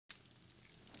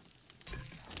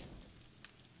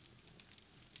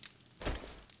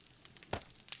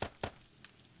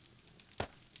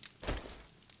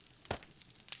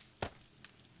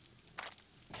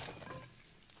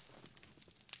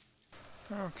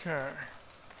Okay,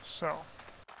 so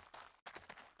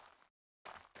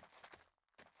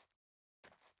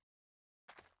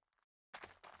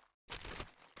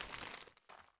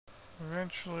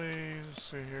eventually, let's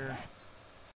see here.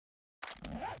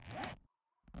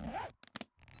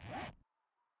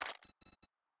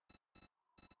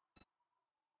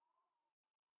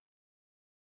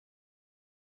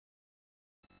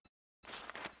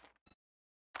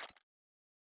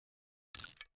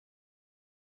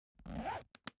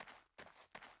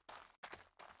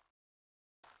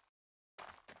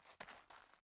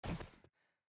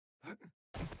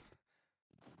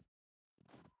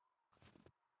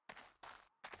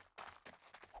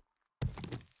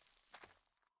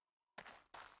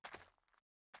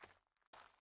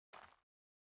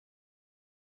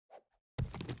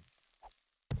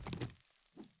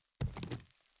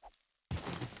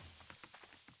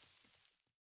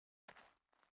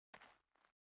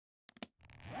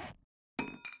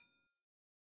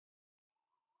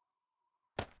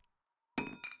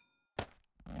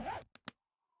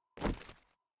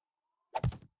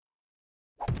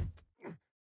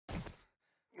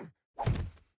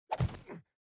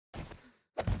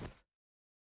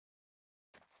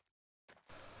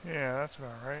 Yeah, that's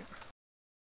about right.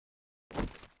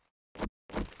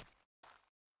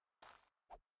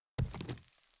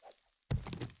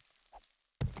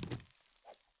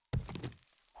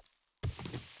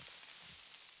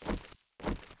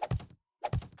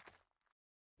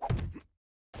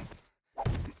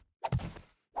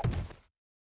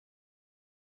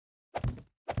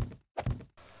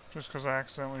 Just because I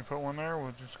accidentally put one there,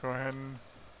 we'll just go ahead and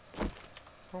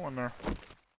put one there.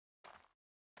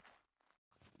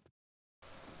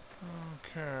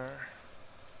 Okay.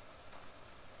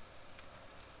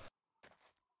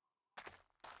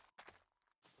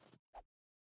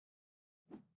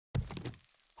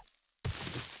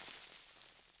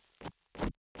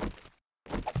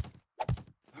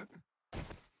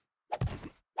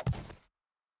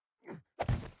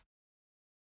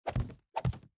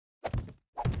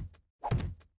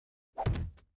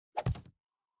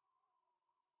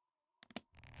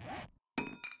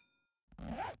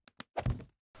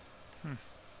 Hmm.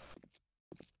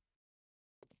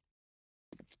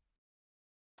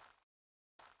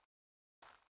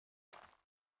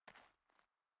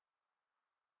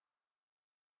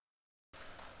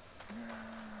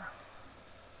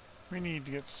 We need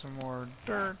to get some more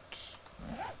dirt.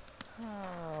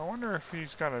 I wonder if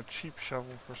he's got a cheap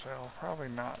shovel for sale. Probably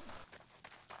not.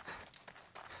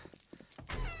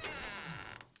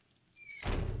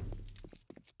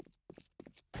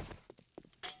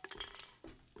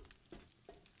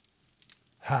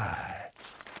 Hi.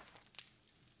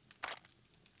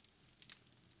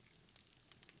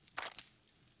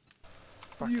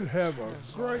 You have a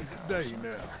great day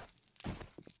now.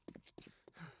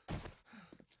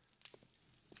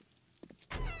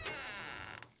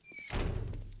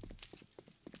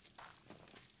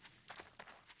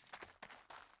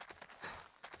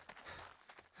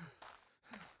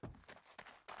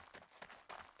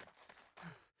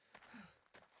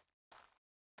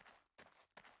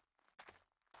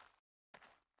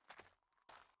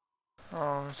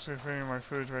 Oh, let's see if any of my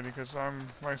food's ready, because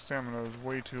my stamina is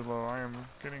way too low. I am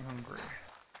getting hungry.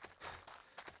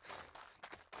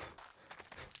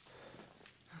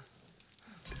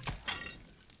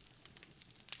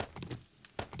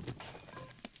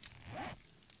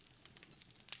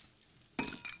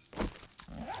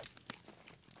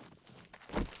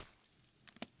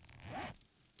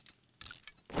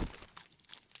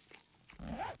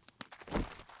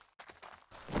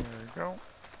 There we go.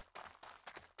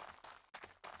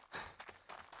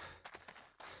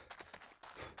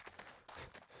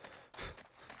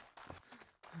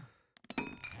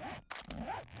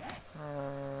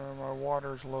 My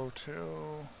water's low too.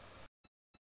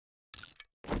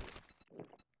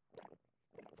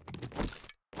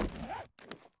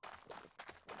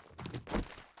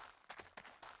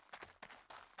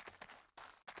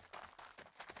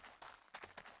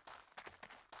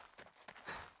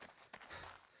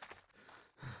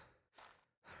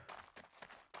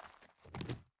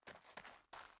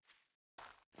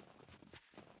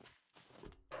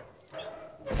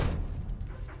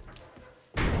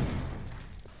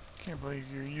 Can't believe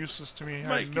you're useless to me.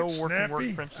 I have no working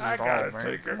workbenches at all, man. I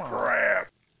gotta take a Come on. crap.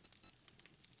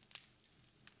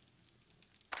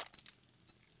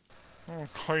 Oh,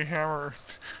 clay hammer,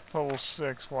 level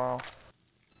 6. Wow.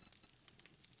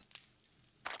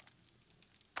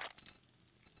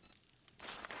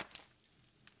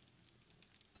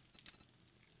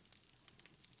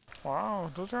 Wow,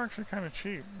 those are actually kind of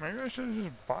cheap. Maybe I should have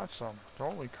just bought some.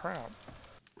 Holy crap.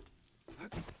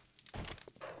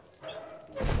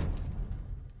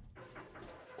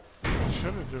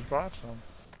 should have just bought some.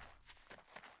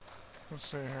 Let's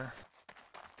see here.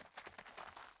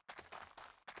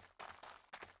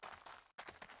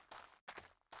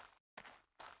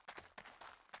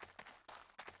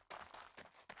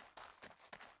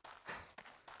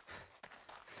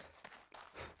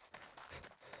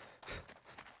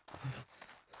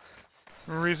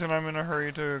 The reason I'm in a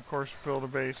hurry to, of course, build a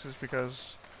base is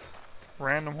because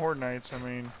random horde nights, I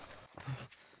mean...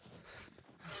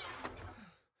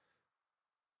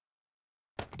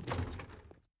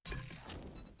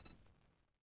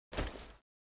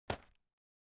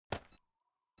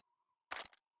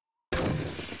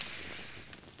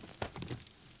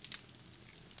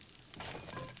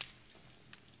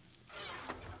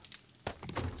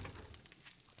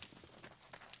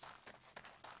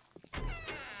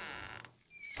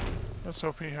 Let's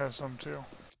hope he has some too.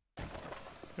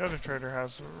 The other trader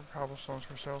has cobblestones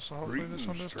for sale, so hopefully this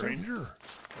one does stranger.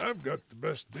 too. I've got the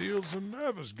best deals in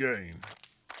Navisgain.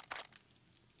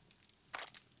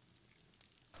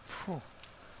 Phew.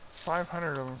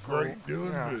 500 of them for Great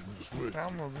doing business with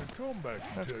download. you. Come back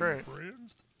and That's tell great. your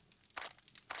friends.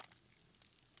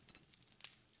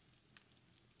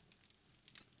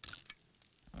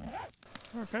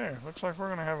 Okay, looks like we're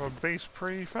gonna have a base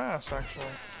pretty fast, actually.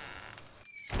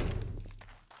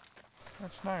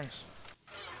 That's nice.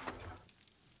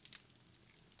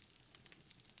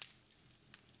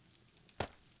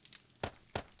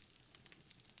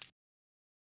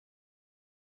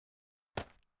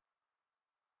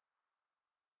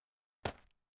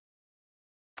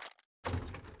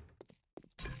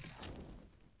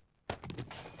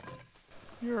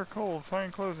 You are cold.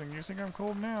 Fine clothing. You think I'm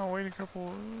cold now? Wait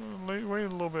wait a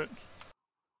little bit.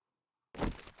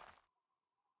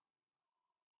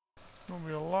 It'll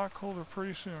be a lot colder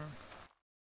pretty soon.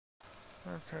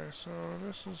 Okay, so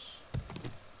this is...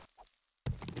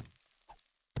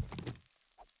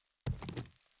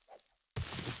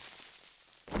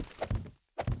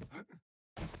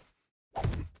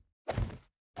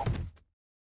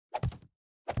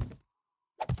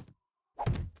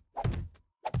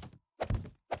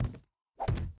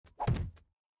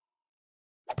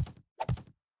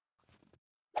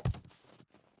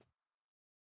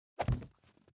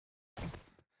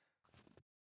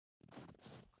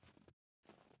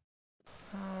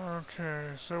 Okay,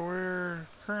 so we're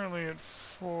currently at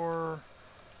 4.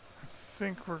 I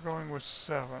think we're going with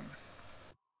 7.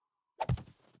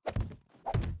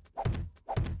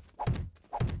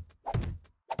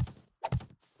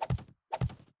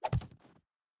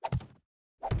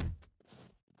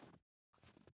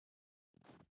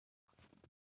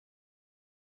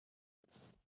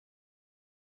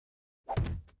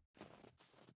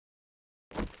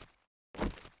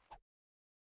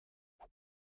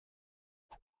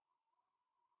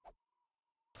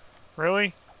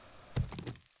 Really?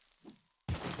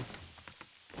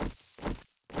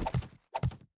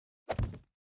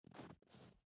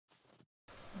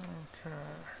 Okay.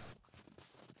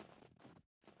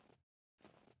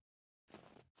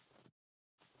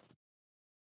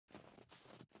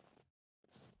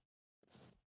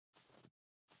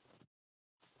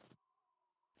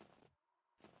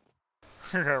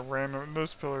 We got random,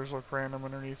 those pillars look random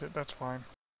underneath it, that's fine.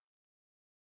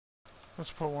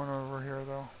 Let's put one over here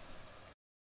though.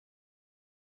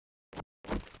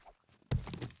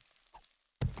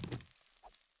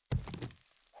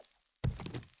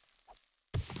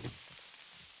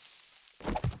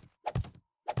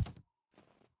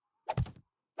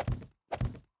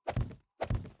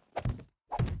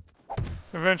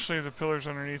 Eventually the pillars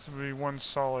underneath will be one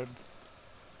solid.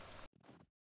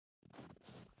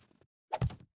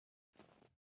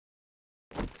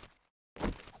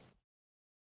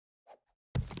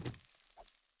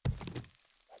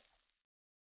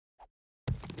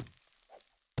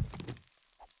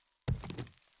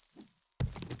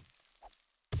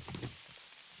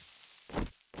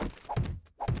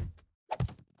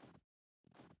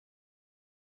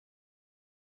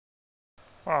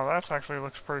 Wow, that actually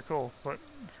looks pretty cool, but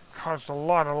caused a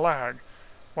lot of lag.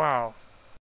 Wow.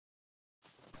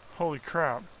 Holy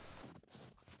crap.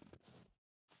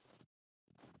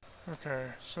 Okay,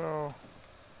 so...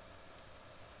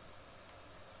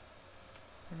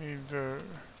 I need to...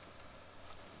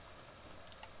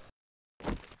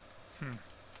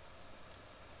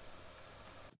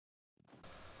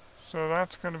 So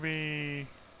that's going to be...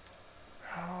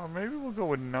 Oh, maybe we'll go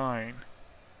with 9.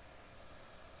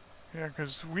 Yeah,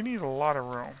 because we need a lot of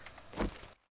room.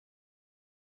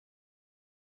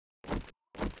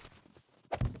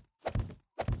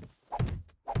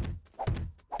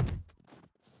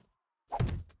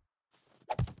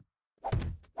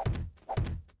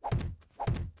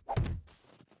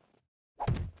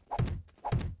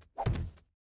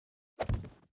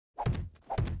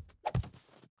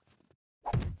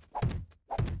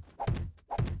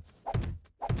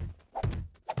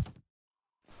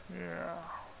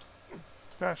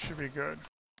 that should be good.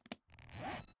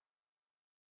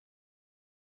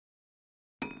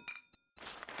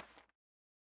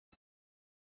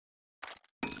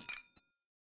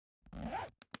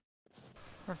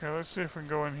 Okay, let's see if we can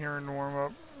go in here and warm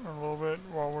up a little bit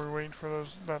while we're waiting for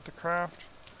that to craft.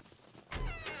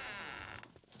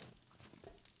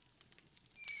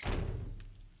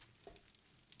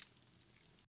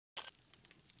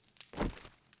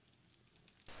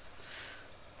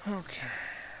 Okay,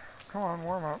 come on,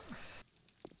 warm up.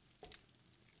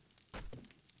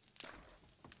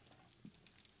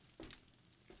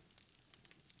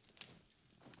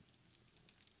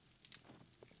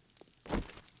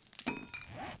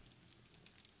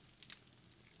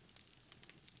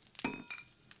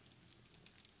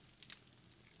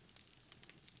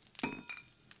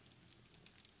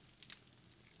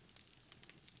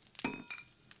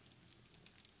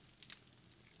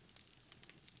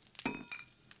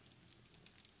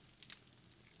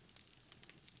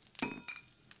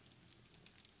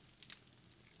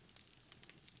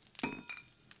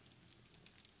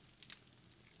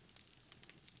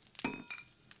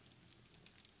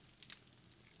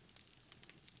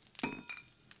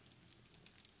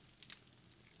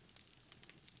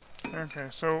 Okay,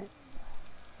 so,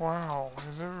 wow,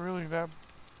 is it really that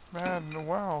bad?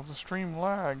 Wow, the stream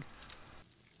lag.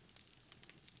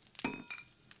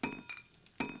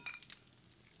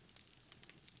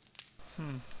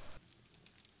 Hmm.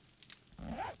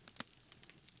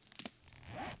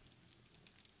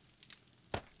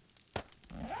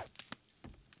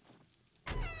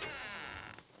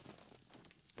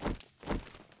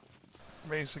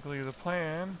 Basically, the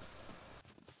plan.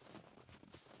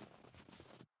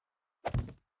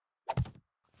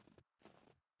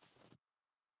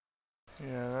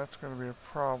 Yeah, that's going to be a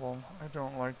problem. I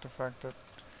don't like the fact that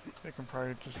they can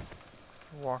probably just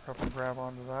walk up and grab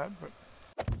onto that, but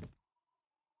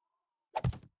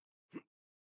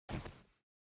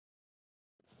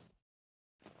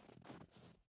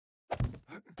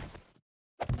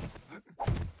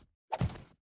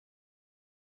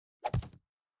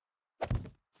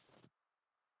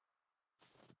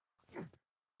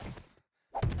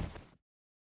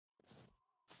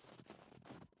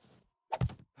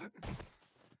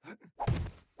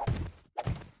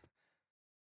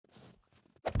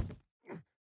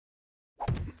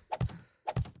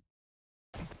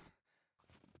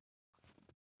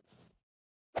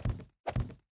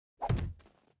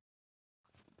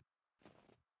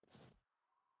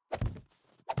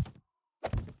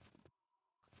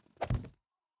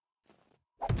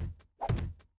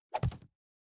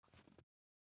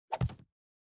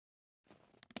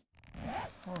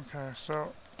okay,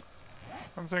 so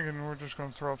I'm thinking we're just going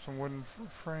to throw up some wooden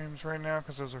frames right now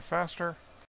because those are faster.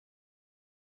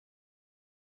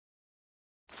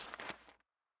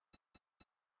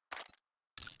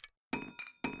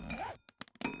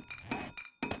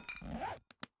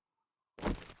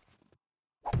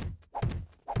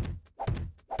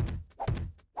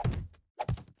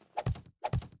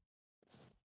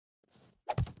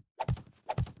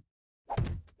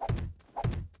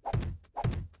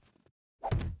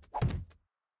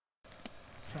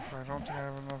 If I don't think I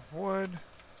have enough wood.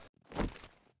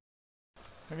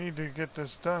 I need to get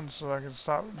this done so I can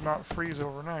stop not freeze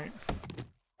overnight.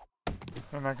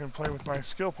 And I can play with my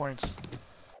skill points.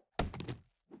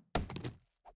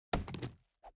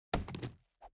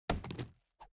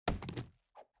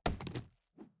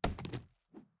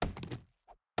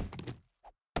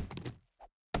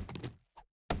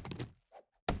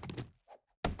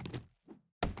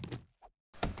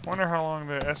 Wonder how long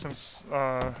the essence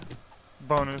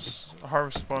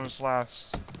harvest bonus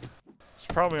lasts. It's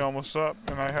probably almost up,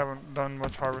 and I haven't done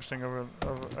much harvesting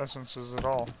of essences at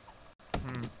all.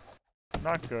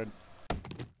 Not good.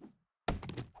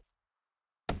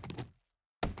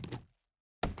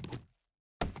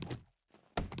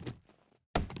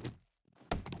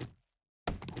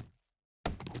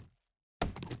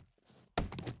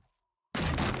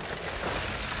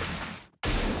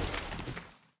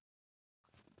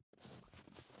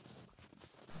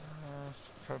 Let's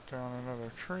cut down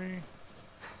another tree.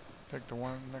 Take the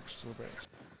one next to the base.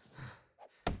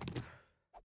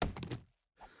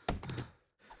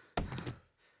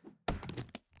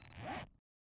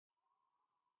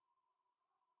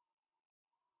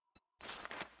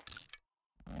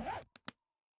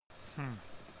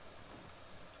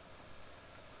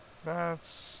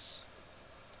 That's...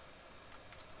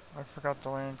 I forgot the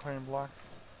land claim block.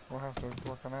 We'll have to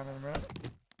work on that in a minute.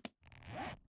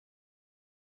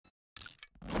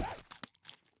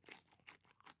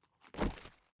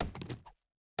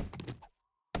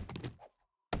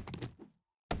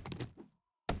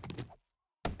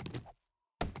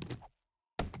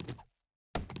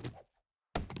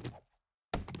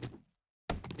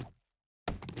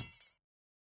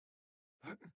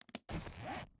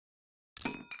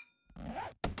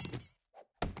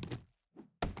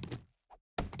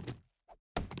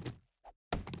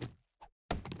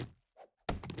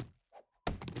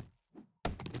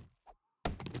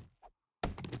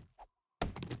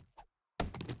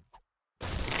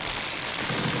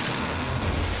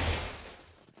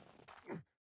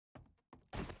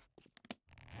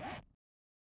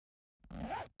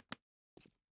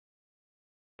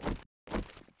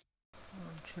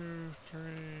 3,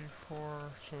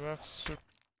 4, so that's...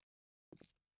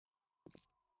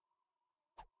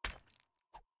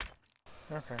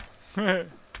 Okay.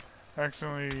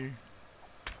 Accidentally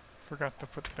forgot to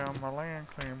put down my land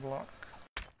claim block.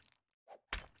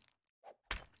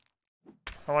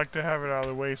 I like to have it out of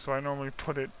the way, so I normally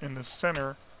put it in the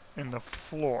center in the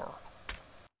floor.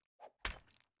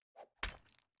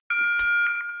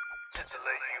 Just to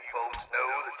let you folks know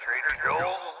that Trader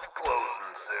Joel's will be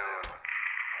closing soon.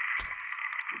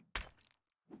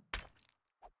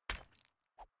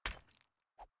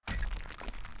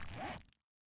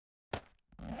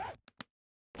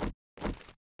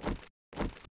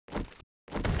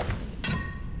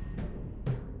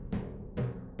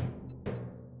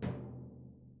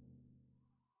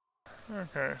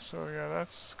 Okay, so yeah,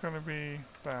 that's gonna be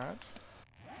that.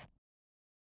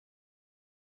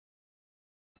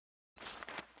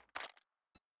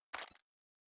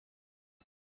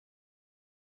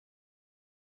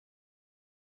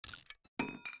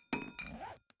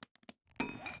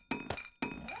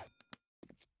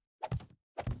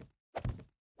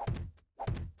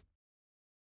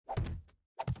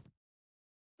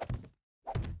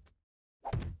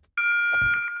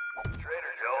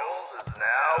 Trader Joel's is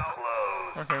now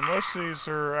closed. Okay, most of these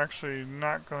are actually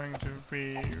not going to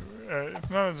be,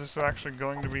 none of this is actually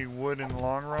going to be wood in the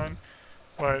long run,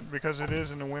 but because it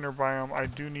is in the winter biome, I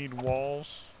do need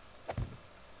walls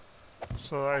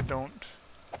so that I don't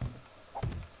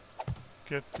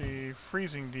get the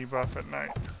freezing debuff at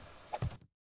night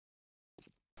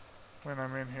when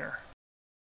I'm in here.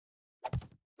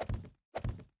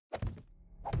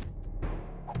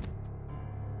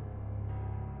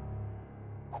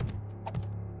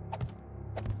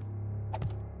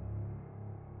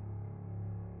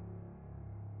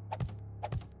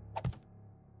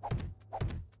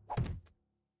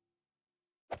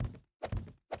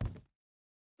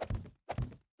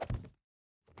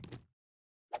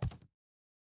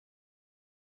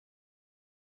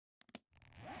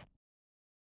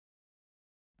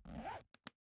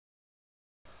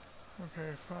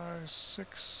 Okay, 5,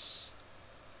 6,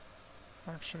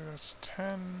 actually that's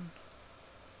 10,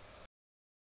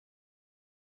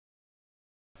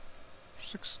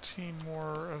 16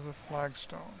 more of the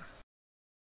flagstone.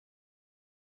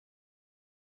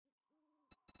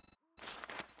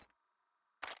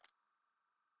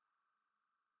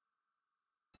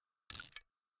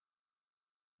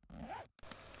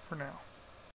 For now.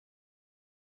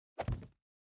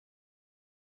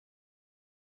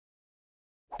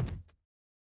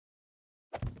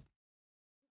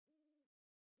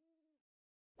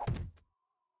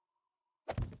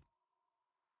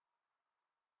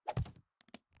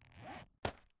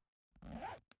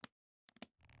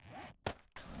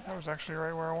 That was actually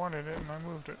right where I wanted it, and I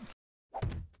moved it.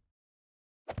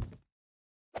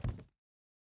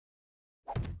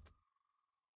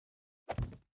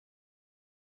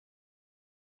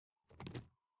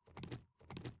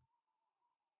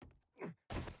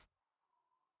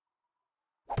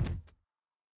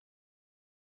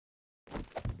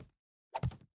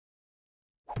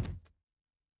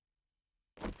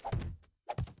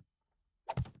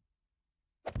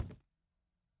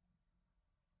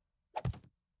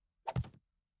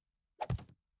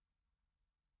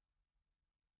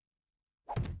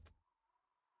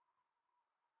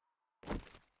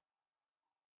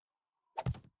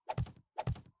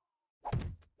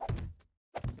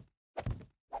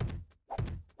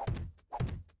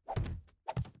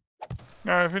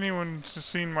 Now, if anyone's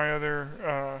seen my other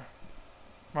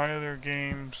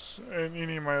games,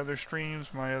 any of my other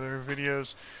streams, my other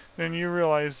videos, then you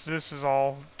realize this is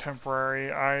all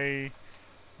temporary. I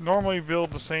normally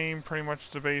build the same, pretty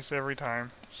much the base every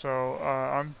time. So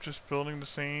I'm just building the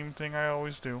same thing I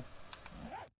always do.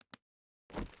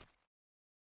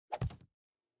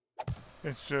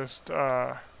 It's just,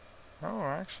 oh,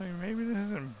 actually, maybe this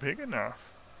isn't big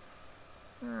enough.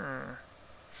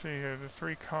 See here, the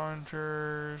 3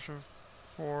 conjures, a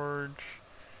forge.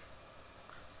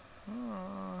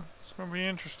 It's going to be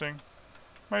interesting.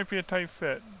 Might be a tight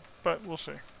fit, but we'll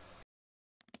see.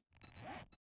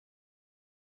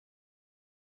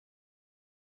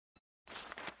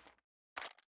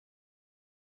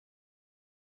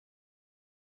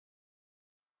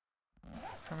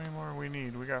 How many more we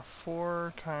need? We got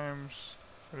 4 times,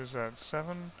 what is that,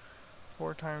 7?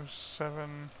 4 times 7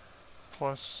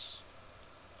 plus,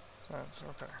 that's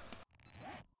okay.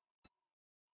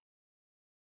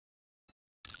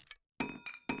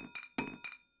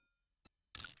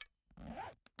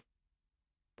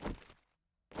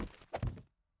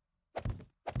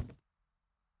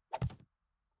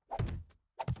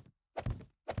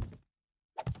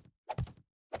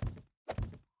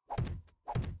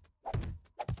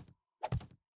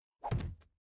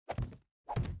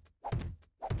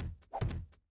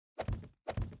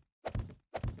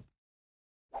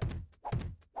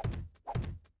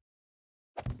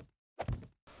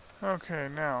 Okay,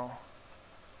 now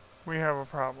we have a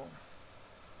problem.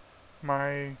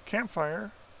 My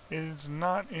campfire is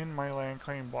not in my land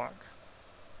claim block.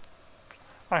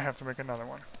 I have to make another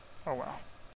one. Oh well.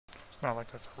 It's not like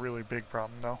that's a really big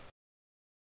problem though.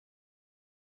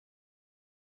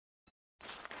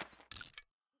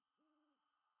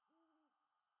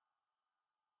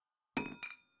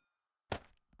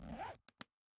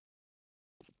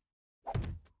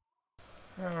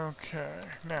 Okay,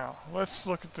 now let's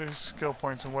look at these skill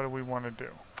points and what do we want to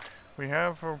do. We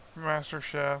have a Master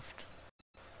Chef.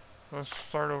 Let's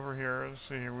start over here. Let's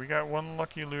see here. We got one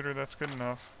Lucky Looter, that's good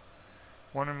enough.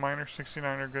 One in Miner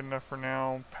 69 are good enough for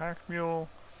now. Pack Mule,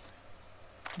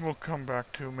 we'll come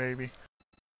back to maybe.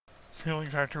 Healing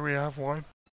Factor, we have one.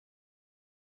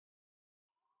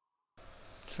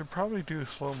 Should probably do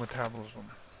slow metabolism.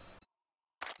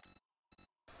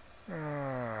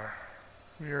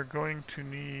 We are going to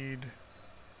need...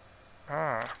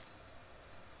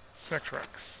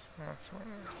 Sexrex. That's what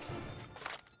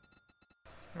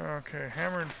okay,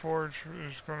 Hammer and Forge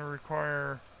is going to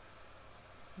require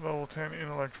level 10,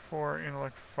 Intellect 4,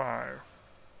 Intellect 5.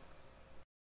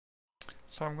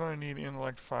 So I'm going to need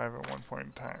Intellect 5 at one point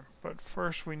in time. But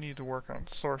first we need to work on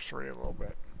Sorcery a little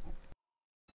bit.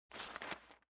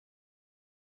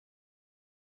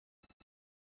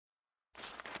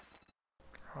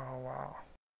 Oh wow.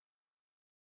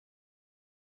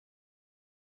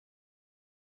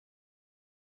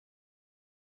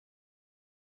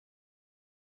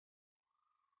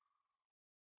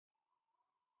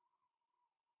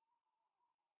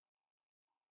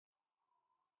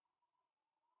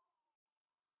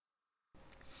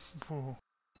 Ooh.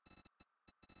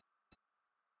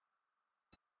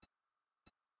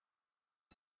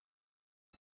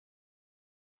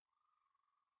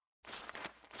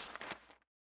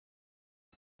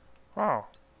 Wow.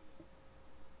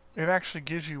 It actually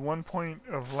gives you 1 point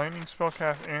of lightning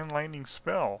spellcast and lightning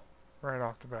spell right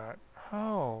off the bat.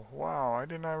 Oh, wow. I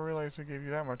did not realize it gave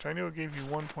you that much. I knew it gave you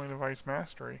 1 point of ice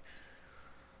mastery.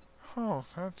 Oh,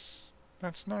 that's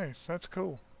nice. That's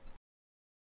cool.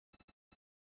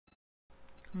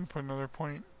 I'm gonna put another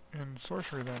point in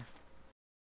sorcery then.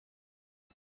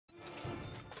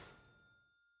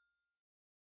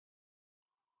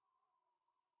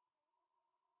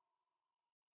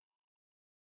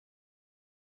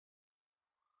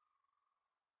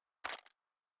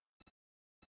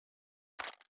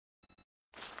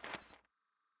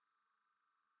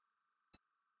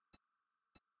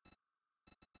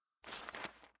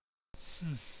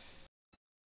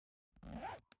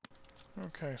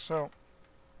 Okay, so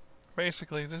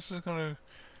basically this is gonna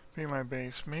be my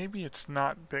base. Maybe it's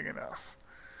not big enough,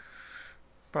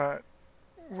 but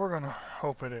we're gonna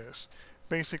hope it is.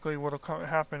 Basically what'll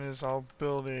happen is I'll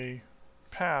build a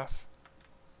path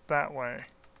that way,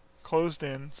 closed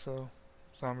in so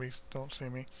zombies don't see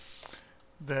me.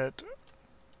 That,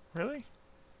 really?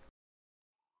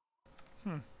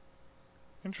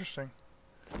 Interesting.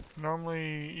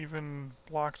 Normally even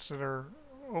blocks that are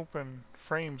open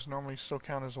frames normally still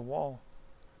count as a wall.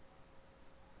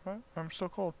 But I'm still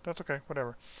cold. That's okay,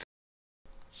 whatever.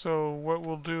 So what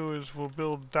we'll do is we'll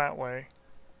build that way,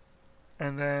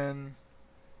 and then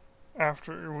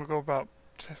after we'll go about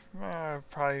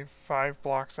probably 5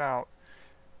 blocks out,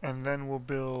 and then we'll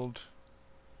build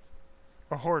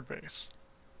a horde base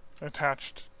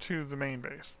attached to the main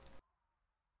base.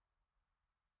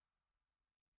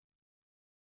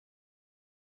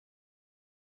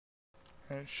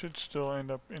 And it should still end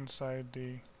up inside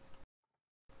the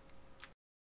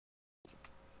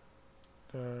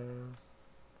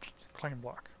claim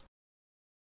block.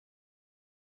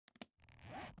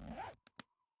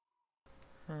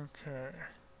 Okay,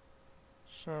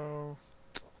 so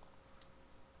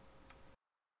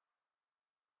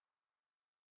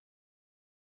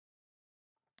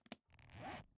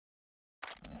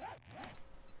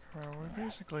we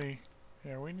basically,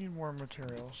 yeah, we need more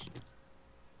materials.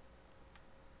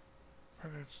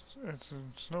 But it's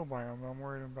a snow biome. I'm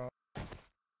worried about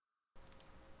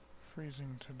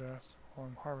freezing to death while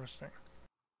I'm harvesting.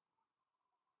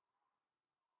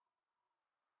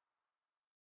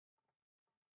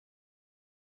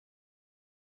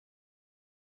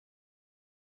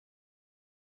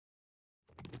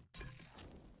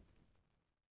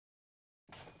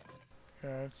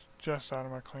 Yeah, it's just out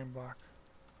of my claim block.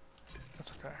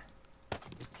 That's okay.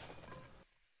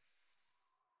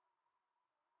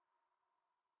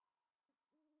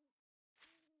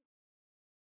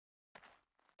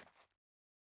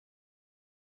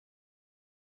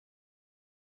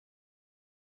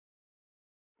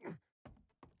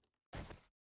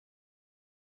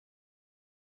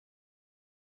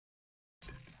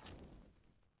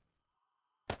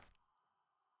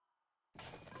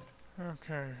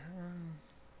 Okay.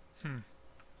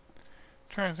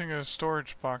 Trying to think of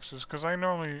storage boxes, because I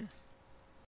normally...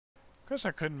 guess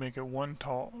I could make it a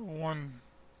window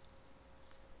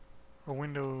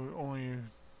only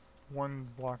one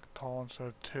block tall instead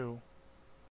of two.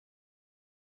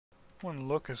 One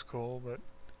look is cool, but...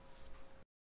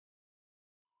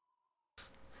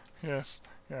 yes,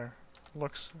 yeah,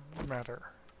 looks matter.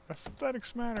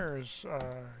 Aesthetics matter, as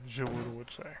Jawuda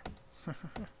would say.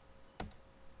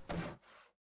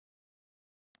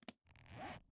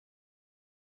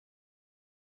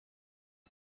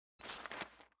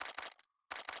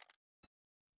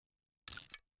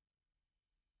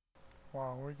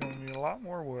 Wow, we're going to need a lot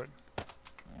more wood.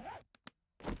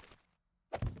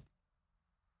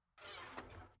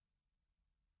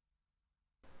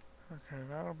 Okay,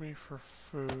 that'll be for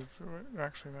food.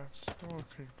 Actually, we'll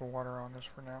keep the water on this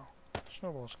for now.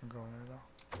 Snowballs can go in there,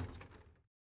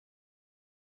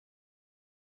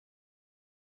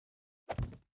 though.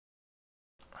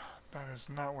 That is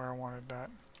not where I wanted that.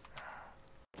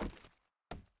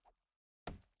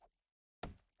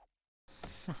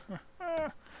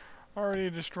 Already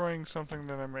destroying something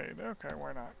that I made. Okay,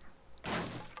 why not?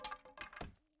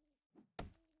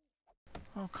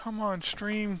 Oh, come on,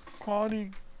 stream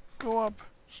quality, go up.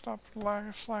 Stop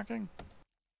slacking.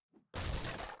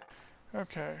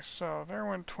 Okay, so there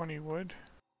went 20 wood.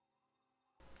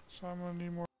 So I'm gonna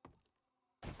need more.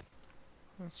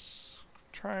 Let's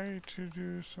try to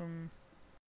do some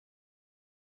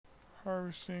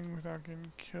harvesting without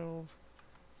getting killed.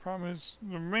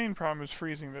 The main problem is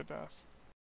freezing to death.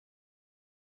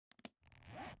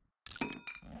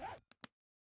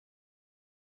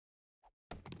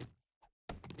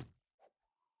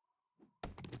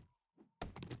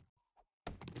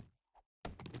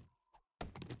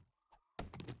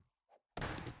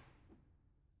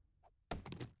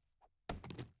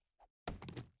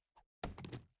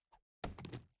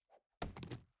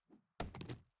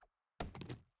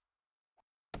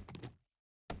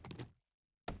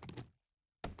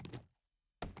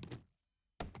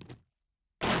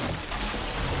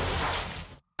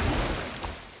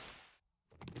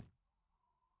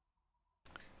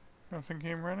 Nothing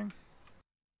came running.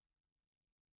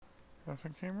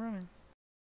 Nothing came running.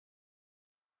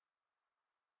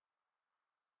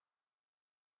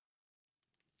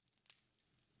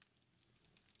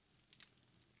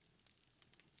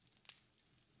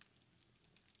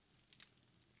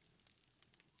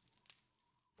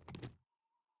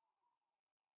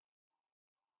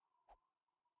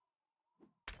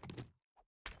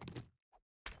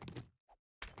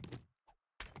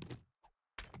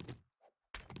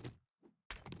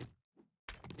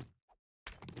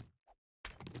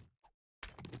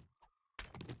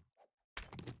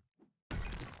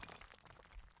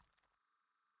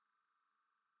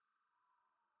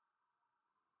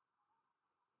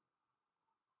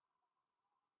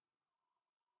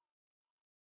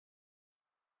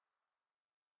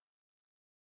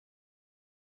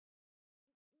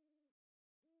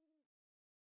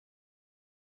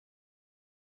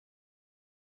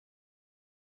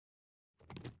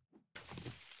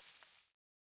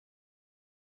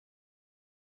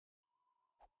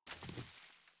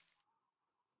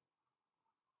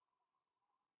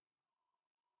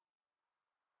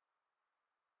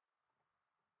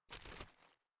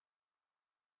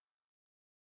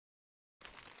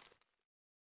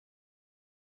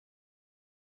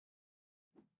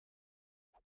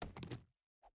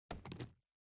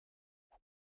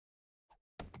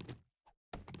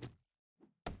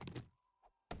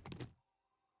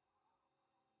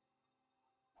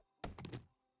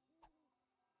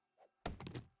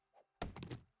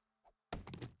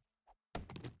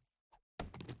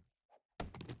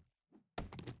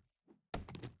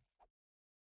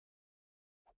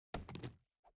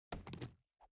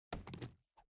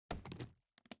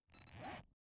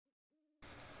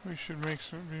 We should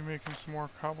be making some more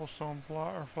cobblestone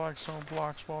or flagstone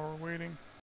blocks while we're waiting.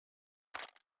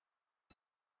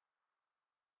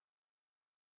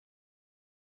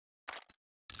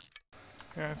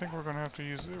 Yeah, I think we're gonna have to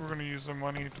use the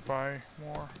money to buy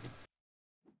more.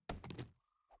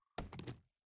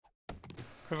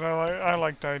 Because I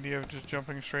like the idea of just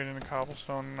jumping straight into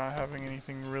cobblestone and not having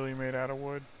anything really made out of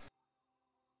wood.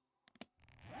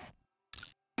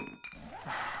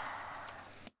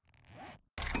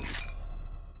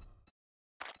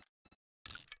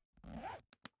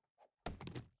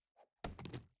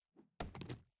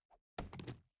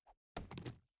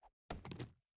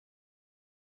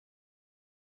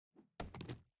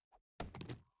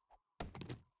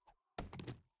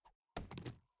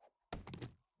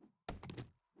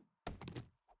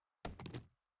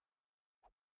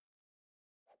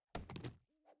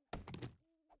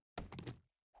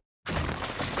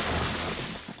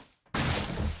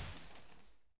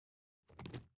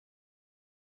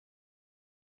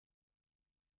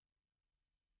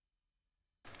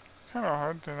 Kind of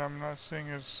odd that I'm not seeing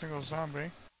a single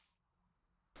zombie.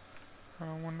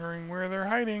 I'm wondering where they're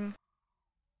hiding.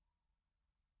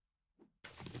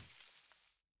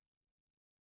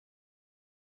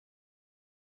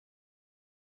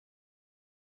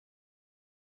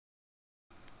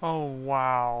 Oh,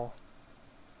 wow.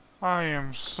 I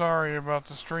am sorry about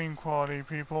the stream quality,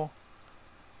 people.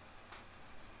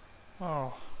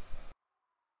 Oh.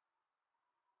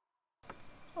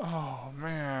 Oh,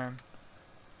 man.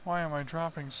 Why am I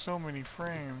dropping so many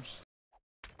frames?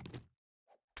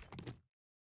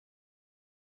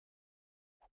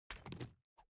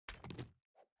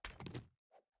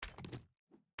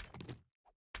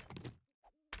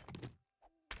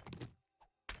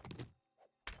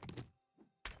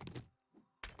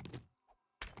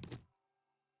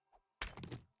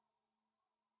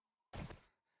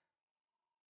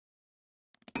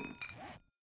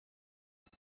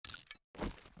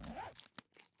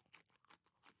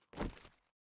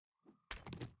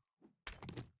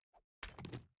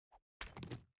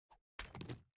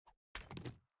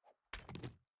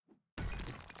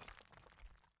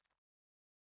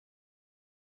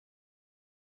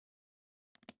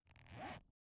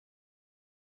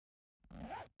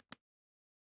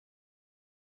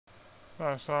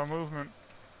 I saw a movement.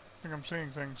 I think I'm seeing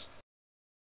things.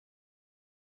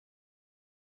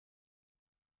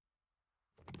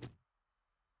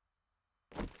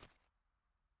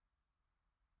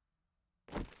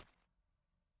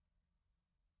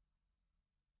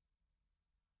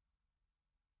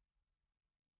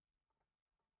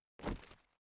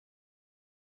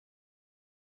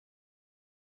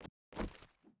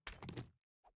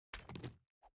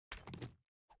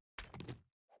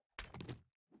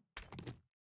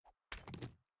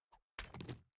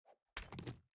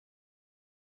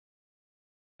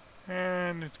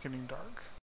 And it's getting dark.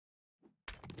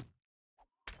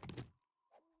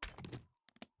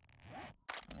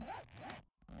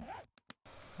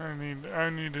 I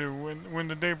need to, when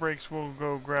the day breaks, we'll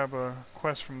go grab a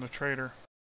quest from the trader.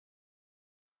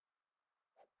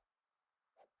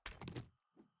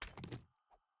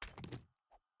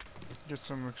 Get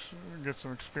some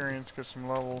experience, get some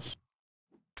levels.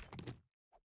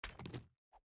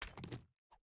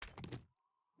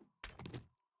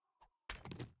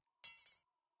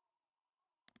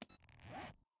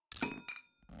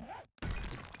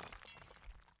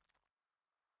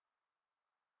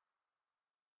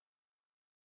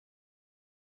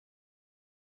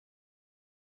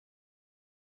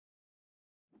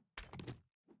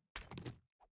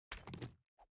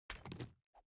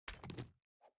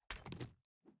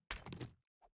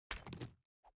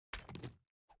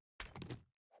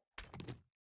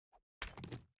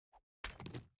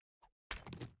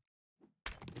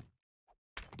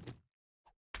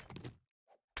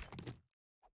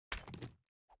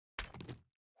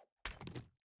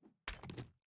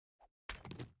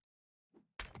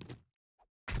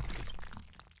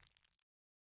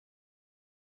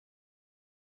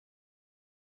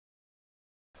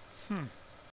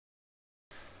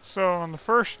 So on the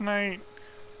first night,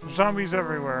 zombies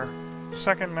everywhere.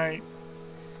 Second night,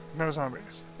 no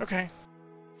zombies. Okay.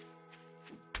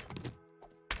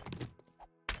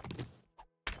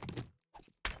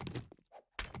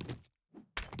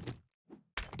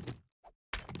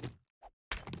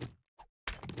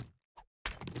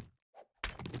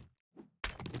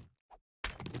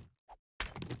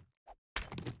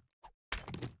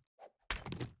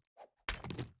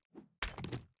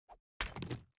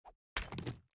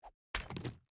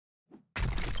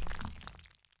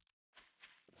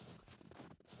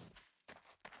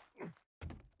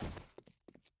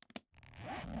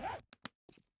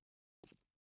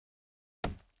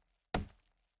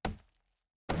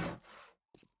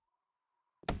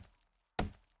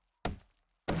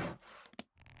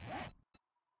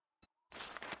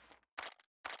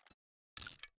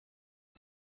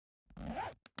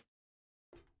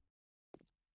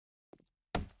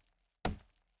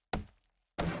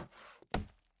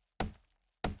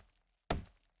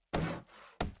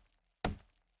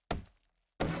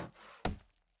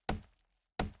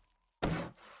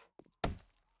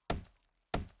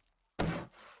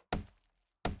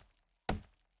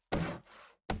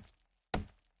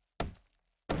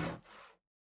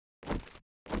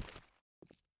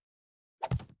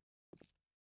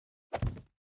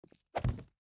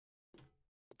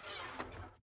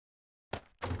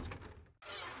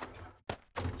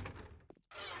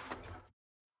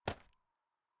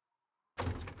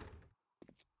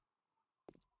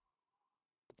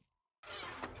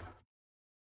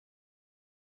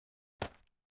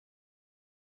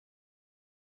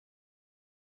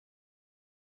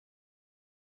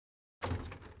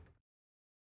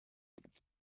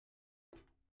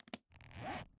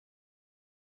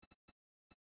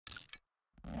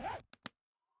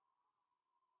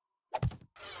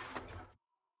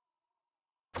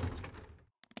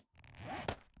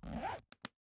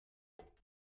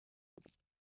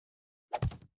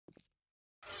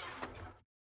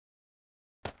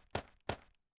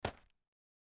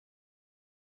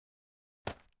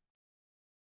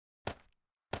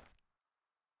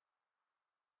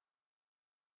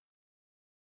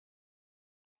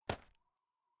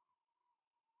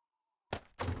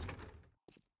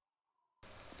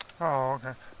 Oh,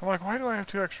 okay. I'm like, why do I have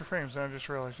 2 extra frames? Then I just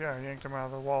realized, yeah, I yanked them out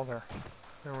of the wall there.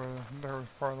 They were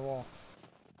part of the wall.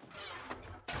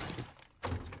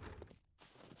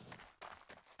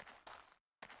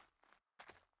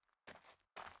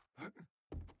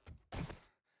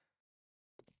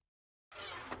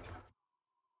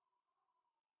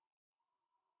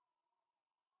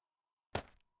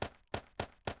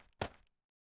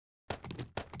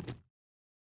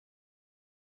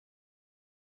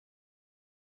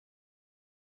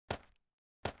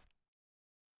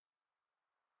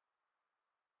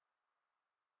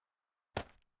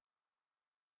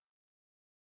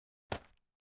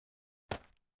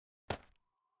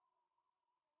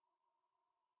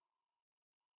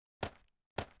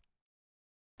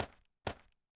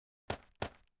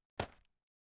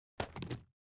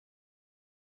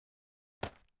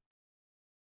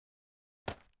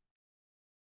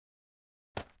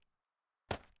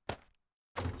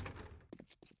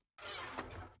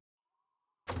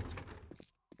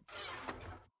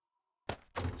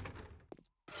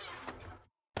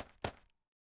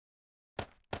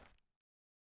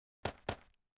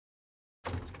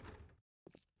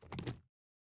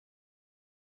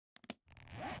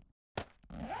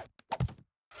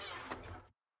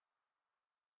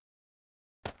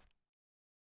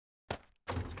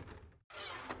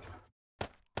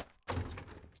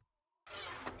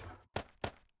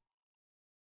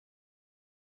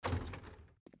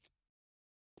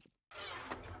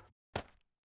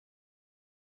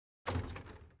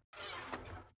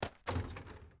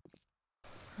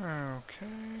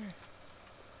 Okay.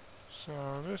 So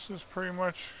this is pretty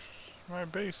much my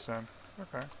base then.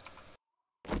 Okay.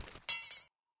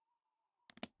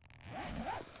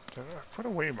 Did I put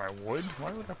away my wood?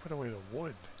 Why would I put away the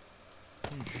wood?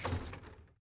 Yeesh.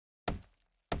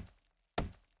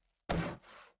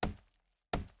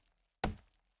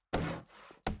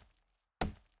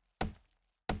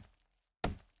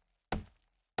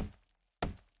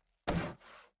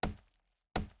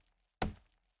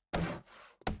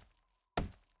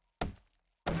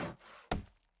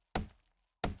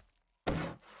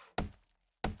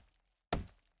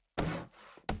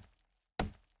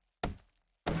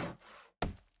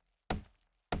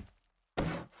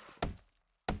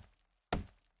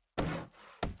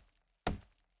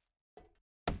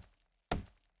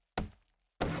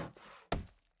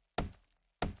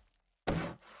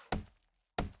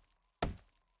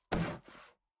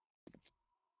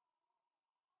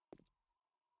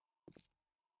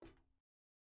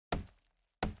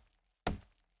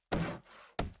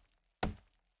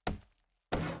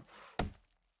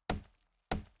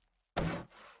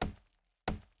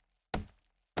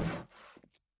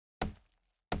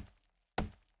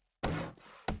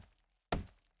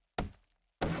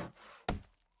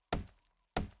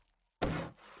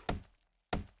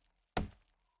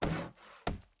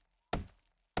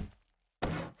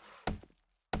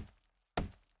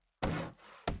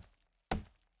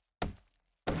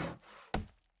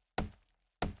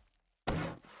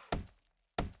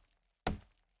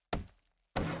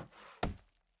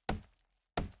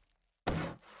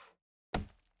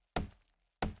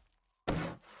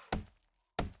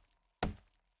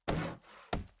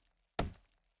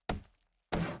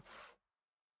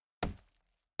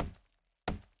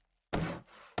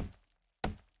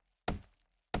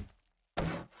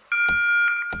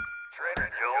 Trader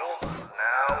Joel's is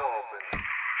now open.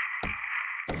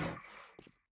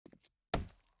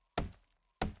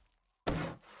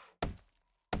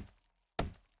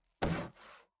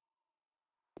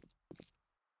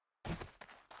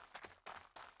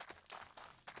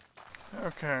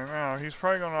 Okay, now he's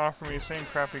probably going to offer me the same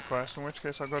crappy quest, in which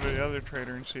case I'll go to the other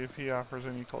trader and see if he offers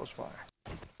any close by.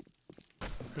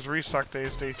 Because restock day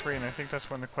is day 3, and I think that's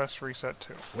when the quest reset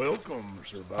to. Welcome,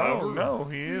 survivor. Oh no,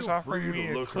 he is Feel offering free me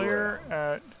to a look clear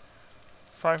around. at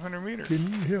 500 meters. Can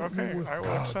you help Okay, me with I will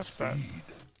accept that. Godspeed?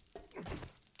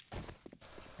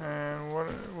 And what?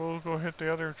 We'll go hit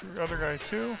the other guy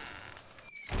too.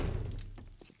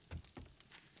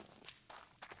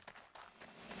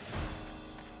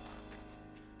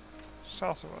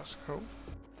 South of us, cool.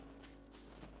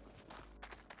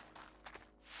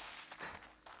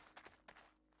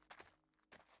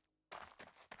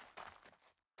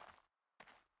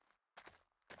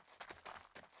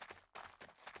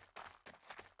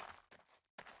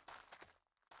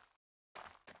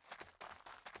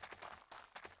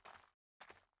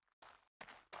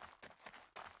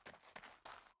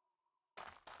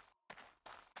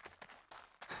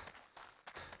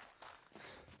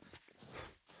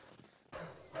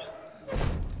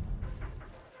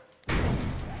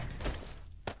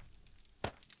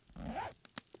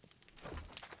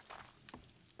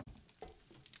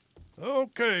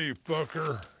 Okay,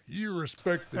 fucker. You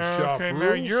respect the shop Okay, rules.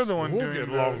 now you're the one we'll doing get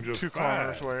along the just 2 fine.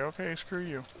 kilometers away. Okay, screw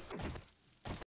you.